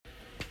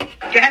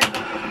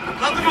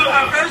Welcome to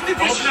our first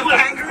edition of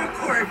Kangaroo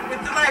Court with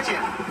the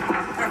legend.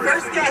 Our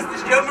first guest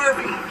is Joe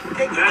Murphy.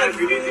 Take it away.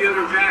 You need the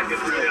other jacket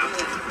for you.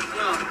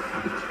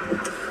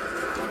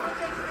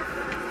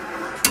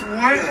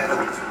 What?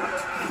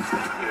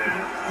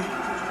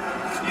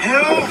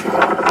 Hell?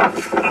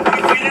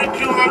 You get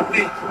into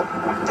rugby.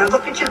 Don't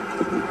look at you.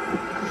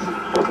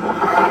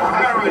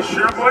 I'm not really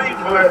sure, buddy,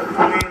 but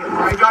I mean,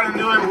 I got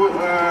into it with,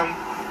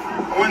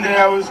 one day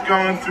I was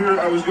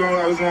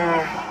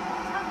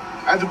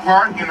at the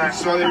park and I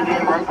saw they were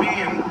doing rugby,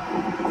 and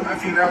I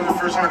think that was the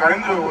first time I got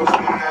into it was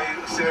when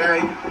they said,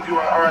 hey,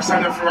 I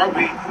signed up for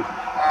rugby.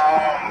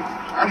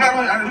 I'm not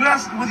really, to be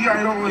honest with you,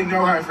 I don't really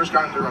know how I first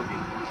got into rugby,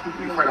 to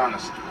be quite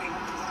honest.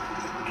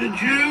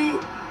 Did you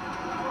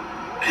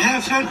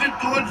have second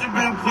thoughts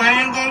about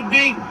playing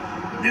rugby?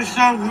 This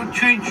song what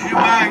changed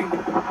your mind?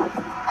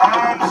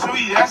 So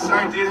yes,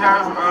 I did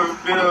have a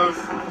bit of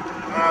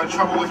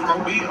trouble with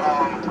rugby.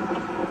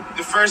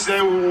 The first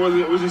day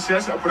was a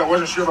success, but I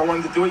wasn't sure if I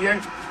wanted to do it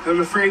yet. I was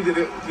afraid to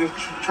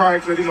try it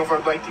because I didn't know if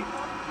I'd like it.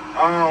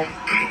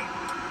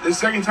 The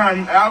second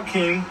time Al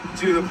came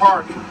to the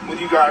park with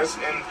you guys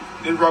and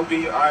did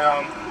rugby,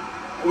 I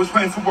was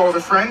playing football with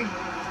a friend,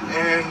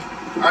 and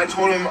I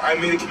told him I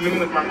made a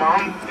commitment with my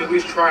mom to at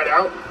least try it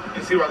out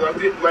and see if I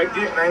liked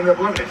it, and I ended up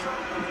loving it.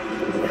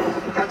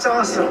 That's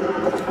awesome. Do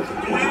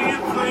you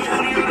play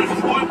any other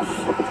sports?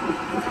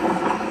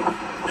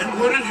 And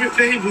what is your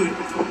favorite?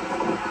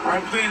 I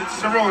played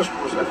several other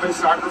sports. I played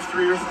soccer for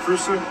 3 years for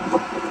Crusoe.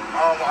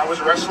 I was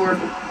a wrestler.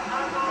 The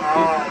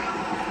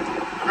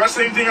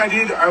wrestling thing I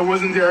did, I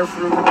wasn't there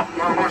for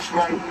much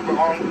long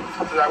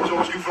because I was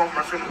always goofing off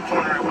my friend in the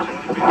corner. I wasn't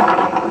really big. I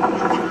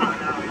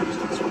never really used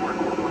the sport.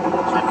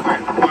 So I quit.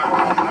 I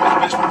was a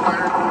baseball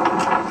player.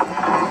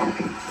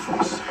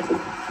 Let's see.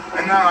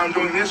 And now I'm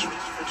doing this for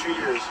 2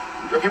 years.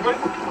 You okay, buddy?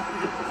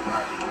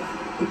 Alright.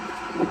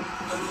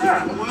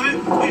 Yeah. What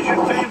is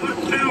your favorite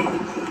food?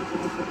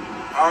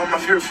 My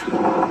favorite food. I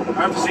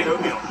have to say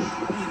oatmeal.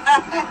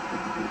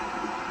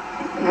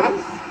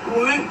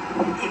 What is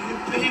your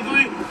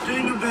favorite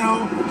thing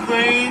about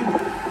playing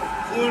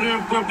for the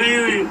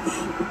Barbarians?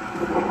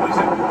 What is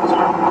that?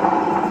 Sorry.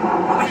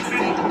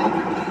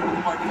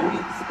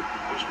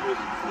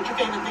 What's your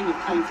favorite thing of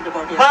playing for the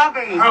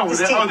Barbarians?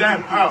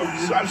 Them.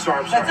 I'm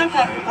sorry. That's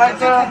okay.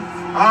 That's okay.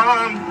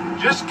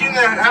 Just getting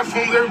to have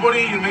fun with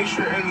everybody and make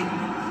sure. And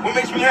what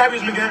makes me happy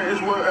is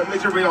what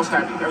makes everybody else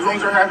happy. As long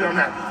as they're happy, I'm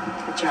happy.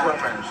 That's what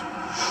matters.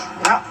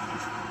 Yeah.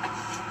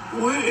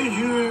 What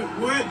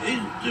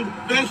is the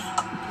best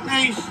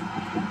place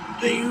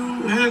that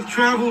you have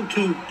traveled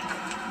to?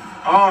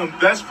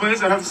 Best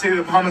place, I'd have to say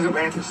the Bahamas,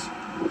 Atlantis. Who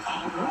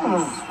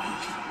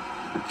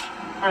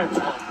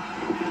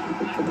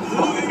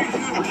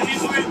is your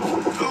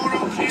favorite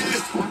Philadelphia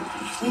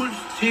sports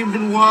team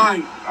and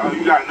why? Oh,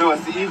 you gotta know,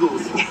 it's the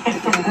Eagles.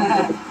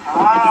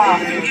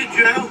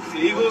 The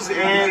Eagles,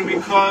 and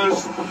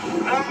because, I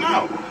don't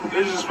know,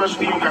 there's a special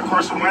team. We got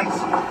Carson Wentz,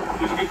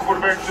 who's a good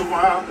quarterback for a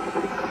while,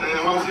 and then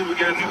hopefully we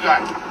get a new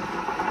guy.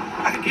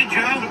 Thank you,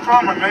 Joe. No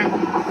problem, man.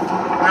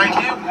 Thank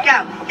you.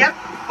 Yeah. Yep.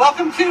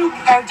 Welcome to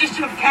our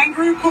edition of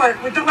Kangaroo Court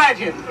with the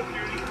legend.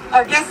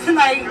 Our guest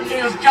tonight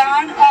is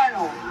Jon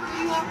Arnold.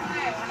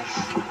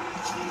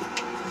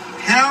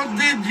 How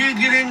did you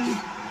get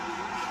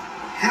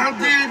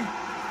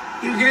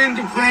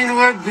into playing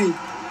rugby?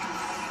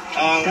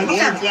 An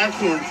old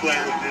Blackhorn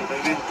player,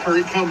 named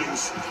Curry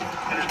Cummings,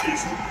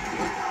 introduced me.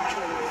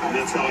 And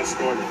that's how I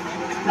started.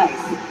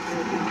 Nice.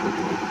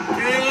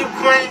 Do you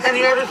play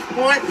any other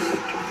sports?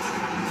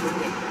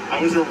 I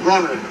was a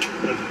runner,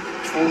 but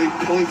only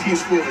team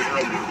sport was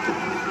rugby.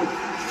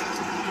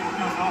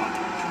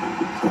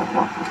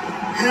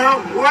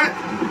 Now, what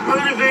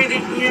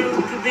motivated you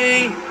to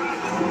be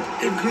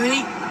a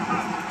great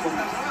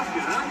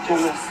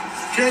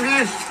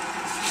generous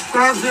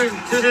sponsor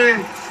to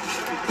the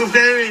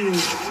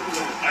Barbarians?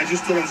 I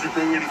just thought it was a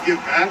great way to give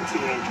back to a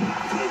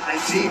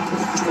great team.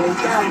 Part of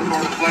the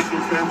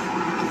Blackhorn family.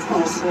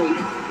 Oh, sweet.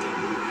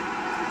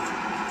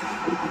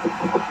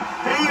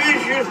 Who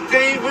is your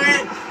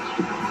favorite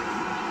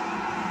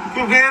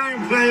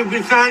Barbarian player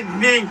besides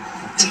me?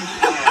 That's a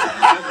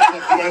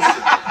tough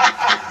question.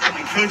 I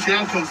mean, Coach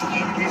Al comes to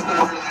mind, but he's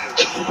not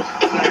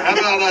really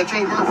How about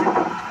Joe Murphy?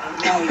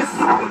 Nice.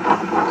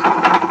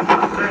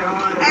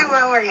 Hey,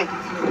 where were you?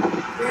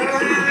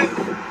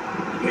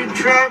 You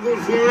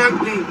traveled for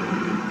rugby.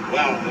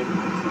 Wow,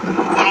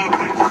 a lot of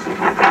places.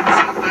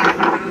 South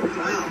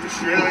Africa,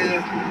 Australia,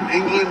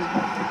 England,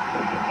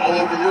 all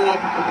over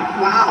Europe.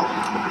 Wow.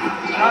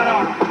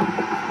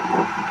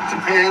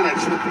 Japan, I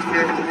just went to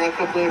Japan for the World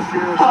Cup last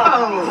year.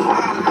 Oh.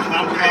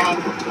 Hong Kong.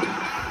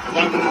 I've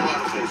been to a lot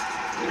of places.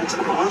 That's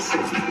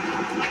awesome.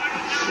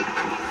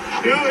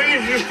 Who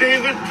is your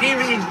favorite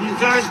teammate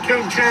besides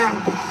Coach Al?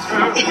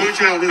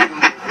 Coach Al is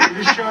one. You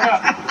just showed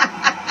up.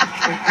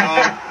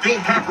 Bill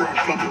Pepper would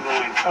come to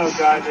mind. Oh,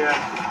 God, yeah.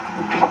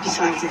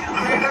 Besides Al. I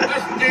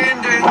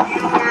understand that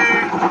you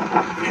are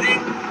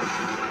getting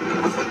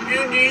some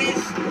new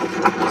knees.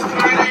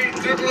 Friday,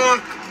 good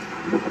luck.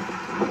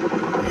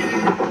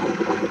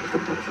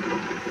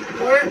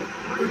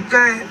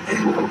 that.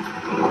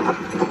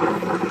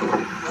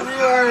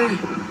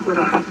 What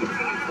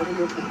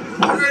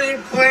are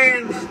your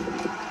plans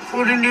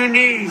for the new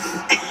knees?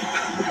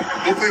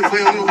 Hopefully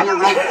play a little more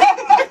rugby.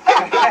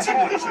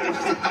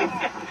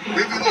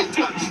 Maybe a little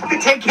touch.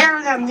 Take care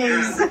of them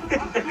knees.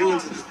 New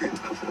ones will just be a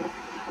touch.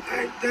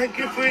 Thank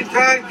you for your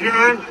time,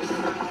 John.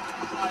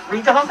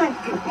 Read the whole thing.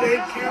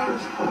 Thank you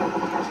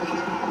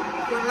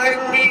for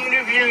letting me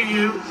interview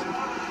you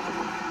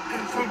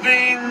and for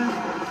being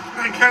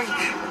my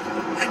coach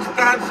and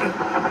sponsor.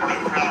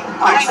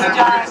 Thanks,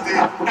 John.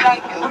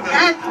 Thank you.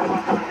 And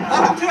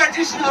welcome to our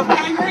edition of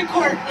Kangaroo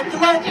Court with the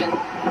Legend.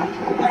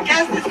 Our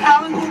guest is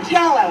Collin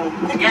corchiolo.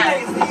 Take it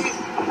away, Steve.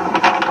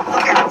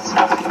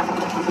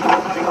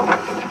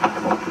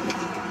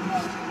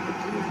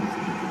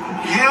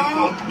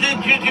 How did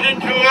you get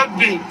into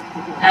rugby?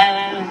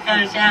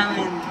 Coach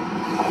Allen.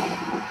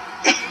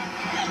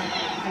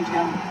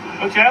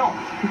 Hotel.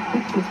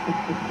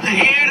 I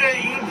hear that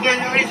you play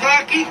ice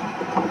hockey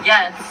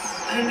Yes.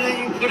 and that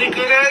you're pretty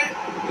good at it.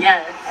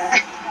 Yes.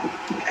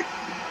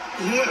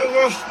 Is that a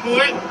rough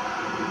sport?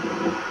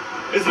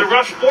 Is it a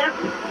rough sport?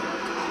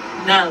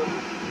 No.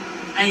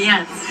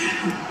 Yes.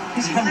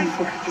 Who's he play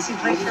for? Does he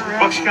play for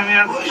Bucks coming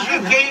out. What's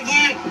your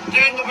favorite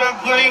thing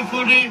about playing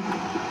for the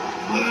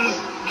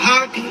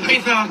hockey,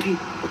 ice hockey?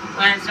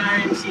 Last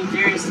Orange, New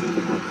Jersey.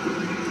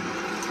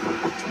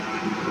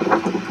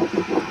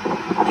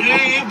 Do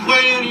you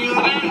play any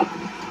other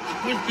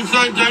sports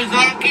besides ice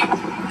hockey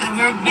and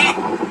rugby?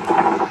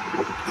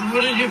 And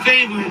what is your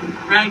favorite?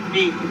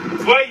 Rugby.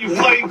 Wait, you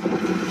play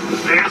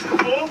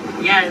basketball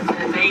Yes.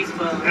 And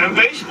baseball. and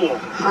baseball.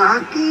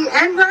 hockey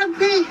and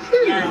rugby?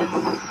 Yes.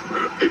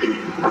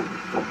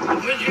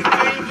 What's your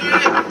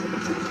favorite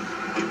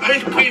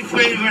ice cream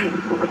flavor?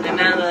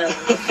 Vanilla.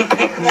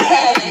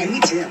 Me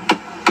too.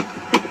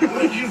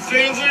 What's your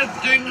favorite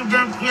thing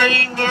about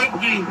playing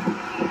rugby?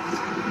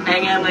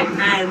 Hang out with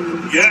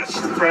friends. Yes,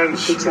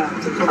 friends. Good job.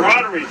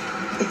 Camaraderie.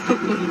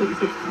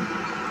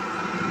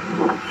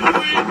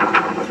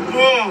 Who is the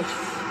boss?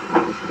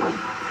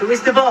 Who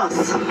is the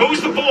boss?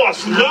 Who's the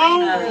boss?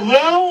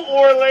 Lou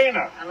or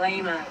Lena?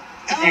 Elena.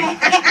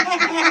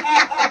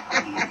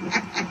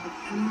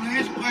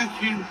 Last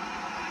question.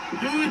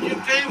 Who is your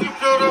favorite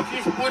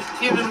Philadelphia sports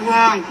team and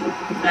why?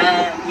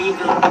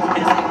 Eagles.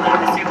 Because they won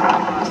the Super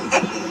Bowl.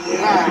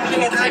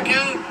 Thank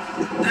you.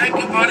 Thank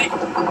you, buddy.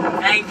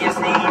 Thank you,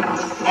 Steve.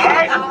 All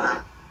right.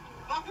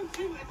 Welcome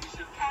to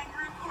edition of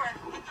Kangaroo Court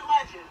with the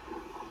Legend.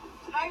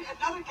 Tonight,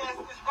 another guest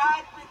is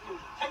Whitney.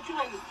 Take it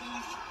away,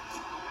 Steve.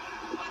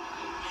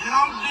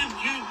 How did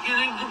you get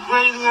into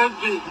playing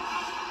rugby?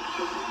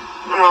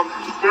 Well,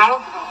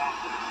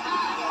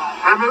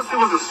 I mostly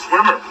was a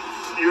swimmer.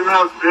 Even though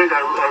I was big,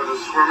 I was a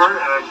swimmer,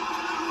 and I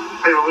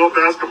played a little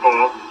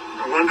basketball.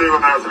 And one day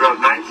when I was about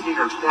 19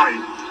 or 20,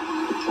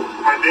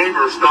 my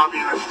neighbor stopped me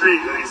in the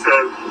street and he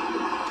said,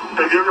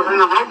 "Have you ever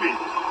heard of rugby?"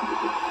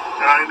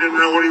 And I didn't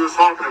know what he was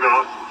talking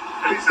about.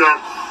 And he said,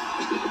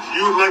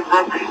 "You would like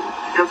rugby.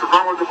 You get to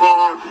run with the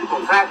ball,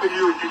 people tackle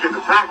you, you get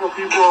to tackle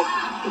people,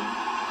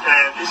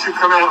 and you should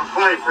come out and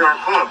play for our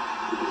club."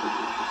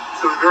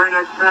 So the very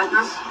next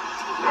practice,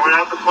 I went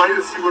out to play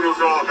to see what it was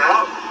all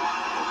about,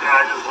 and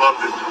I just loved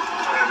it.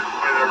 And I've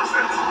played ever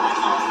since.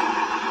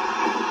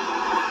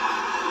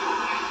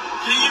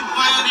 Do you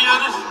play any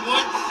other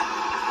sports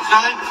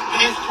besides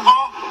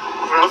basketball?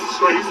 Well,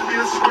 so I used to be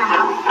a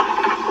swimmer,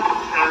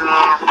 and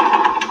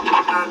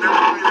I never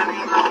played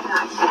any other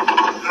sports.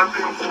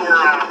 Nothing for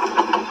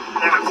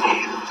on a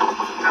team.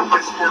 I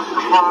play sports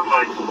for fun,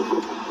 like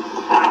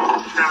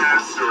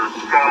tennis or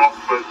golf,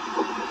 but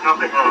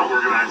nothing on an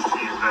organized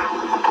team, no.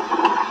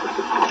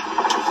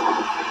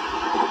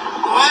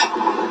 What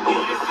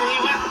is your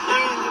favorite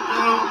thing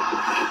about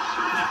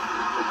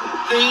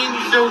being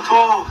so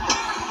tall?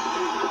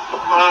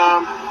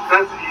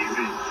 That's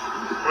easy.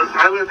 But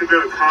I like to go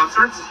to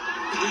concerts.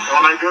 And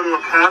when I go to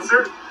a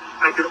concert,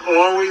 I can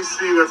always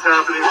see what's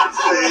happening on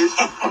stage,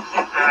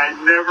 and I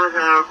never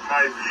have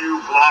my view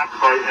blocked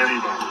by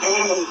anybody.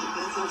 Hey,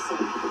 that's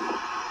awesome.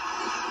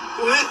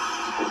 What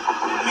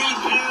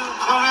made you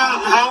come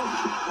out and help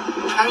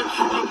coach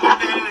the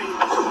band?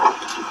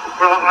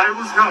 Well, I've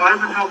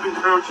been helping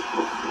coach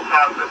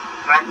the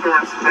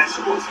Blackthorn's high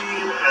school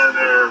team and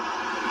their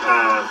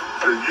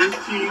youth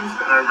teams,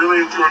 and I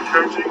really enjoyed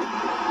coaching.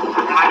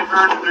 But when I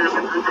heard that there was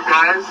a group of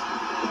guys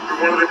who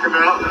wanted to come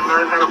out and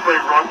learn how to play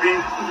rugby,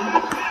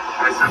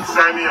 I said,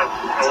 sign me up.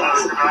 I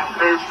wanted to come out and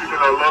coach because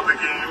I love the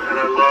game and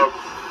I love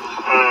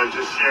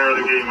just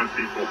sharing the game with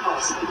people.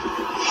 Awesome.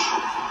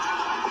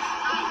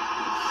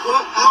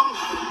 What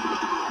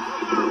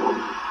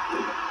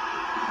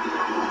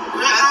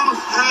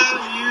else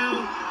have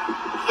you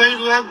played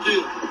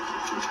rugby?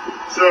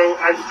 So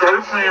I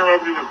started playing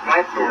rugby with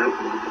Blackthorn,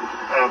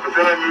 but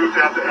then I moved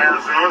out to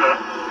Arizona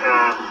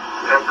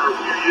after a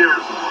few years.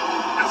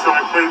 And so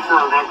I played for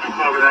a rugby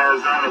club in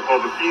Arizona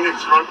called the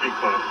Phoenix Rugby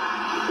Club.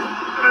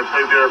 And I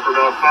played there for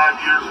about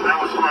 5 years, and that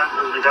was fun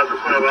because we got to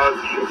play a lot of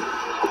teams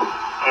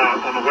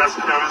on the West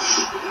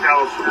Coast,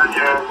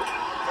 California,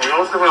 We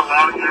also had a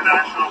lot of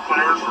international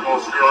players from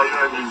Australia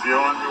and New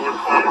Zealand who would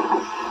play.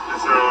 And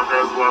so that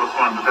was a lot of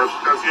fun. But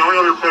that's the only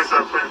other place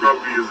I played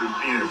rugby is in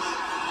Phoenix.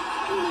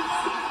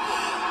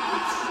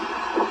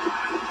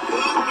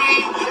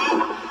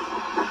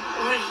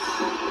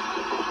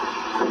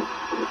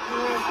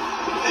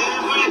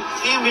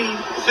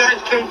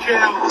 Besides Coach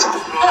Al.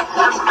 Well,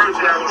 first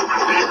Coach Al was my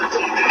favorite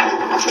teammate.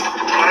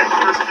 When I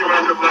first came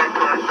out to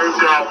Blackthorn,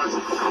 Coach Al was,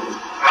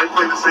 I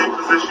played the same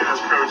position as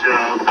Coach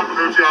Al. So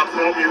Coach Al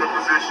taught me the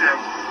position,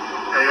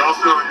 and he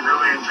also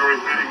really enjoyed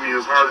hitting me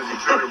as hard as he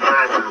could in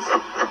practice.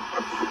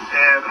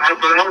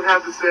 But I would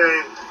have to say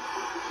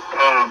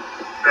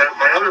that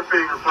my other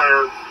favorite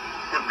player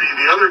would be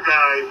the other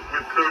guy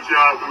with Coach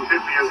Al who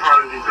hit me as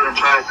hard as he could in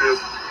practice,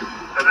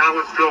 and that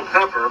was Bill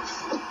Pepper.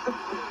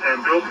 And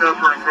Bill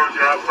Pepper and Coach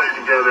Al played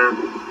together,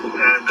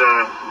 and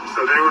so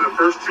they were the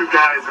first two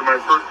guys in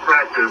my first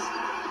practice.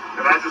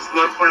 And I just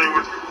loved playing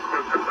with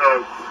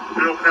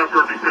Bill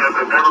Pepper because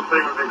I'd never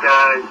played with a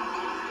guy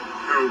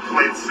who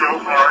played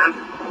so hard,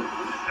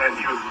 and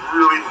he was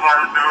really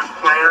hard-nosed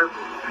player.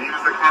 And he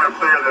was the kind of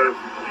player that if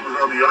he was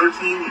on the other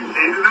team, you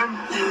hated him.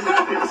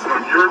 If he was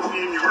on your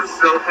team, you were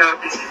so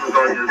happy he was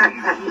on your team.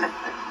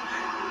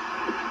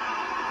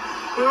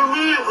 For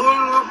me,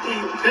 or rugby,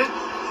 pick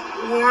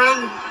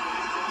one.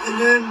 And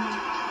then,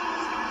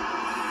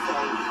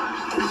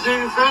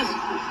 say the first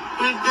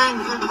big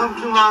things that come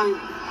to mind.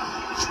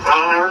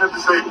 I would have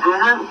to say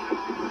Boomer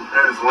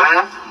and his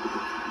laugh,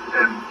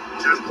 and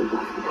just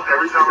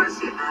every time I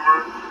see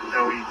Boomer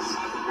and we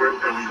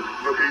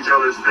look at each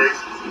other's face,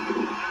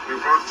 we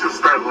both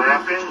just start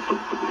laughing.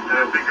 And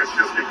I think it's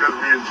just because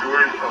we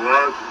enjoyed a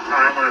lot of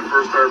time when I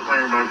first started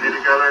playing rugby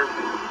together,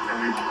 and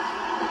we've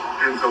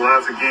been to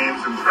lots of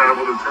games and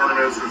traveled to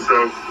tournaments, and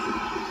so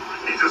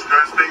he just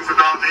knows things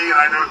about me, and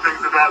I know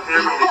things about him,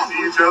 and we see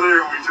each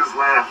other, and we just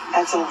laugh.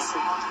 That's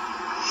awesome.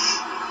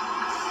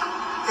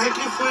 Thank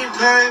you for your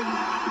time,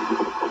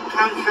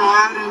 Coach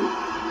Jon, and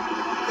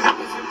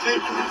thank you for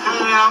taking the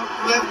time out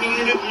to let me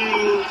interview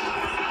you.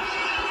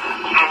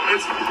 Oh,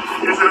 it's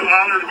an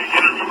honor to be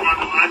interviewed by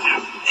the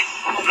legend.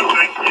 So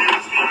thank you,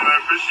 Stephen. I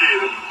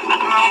appreciate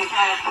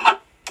it.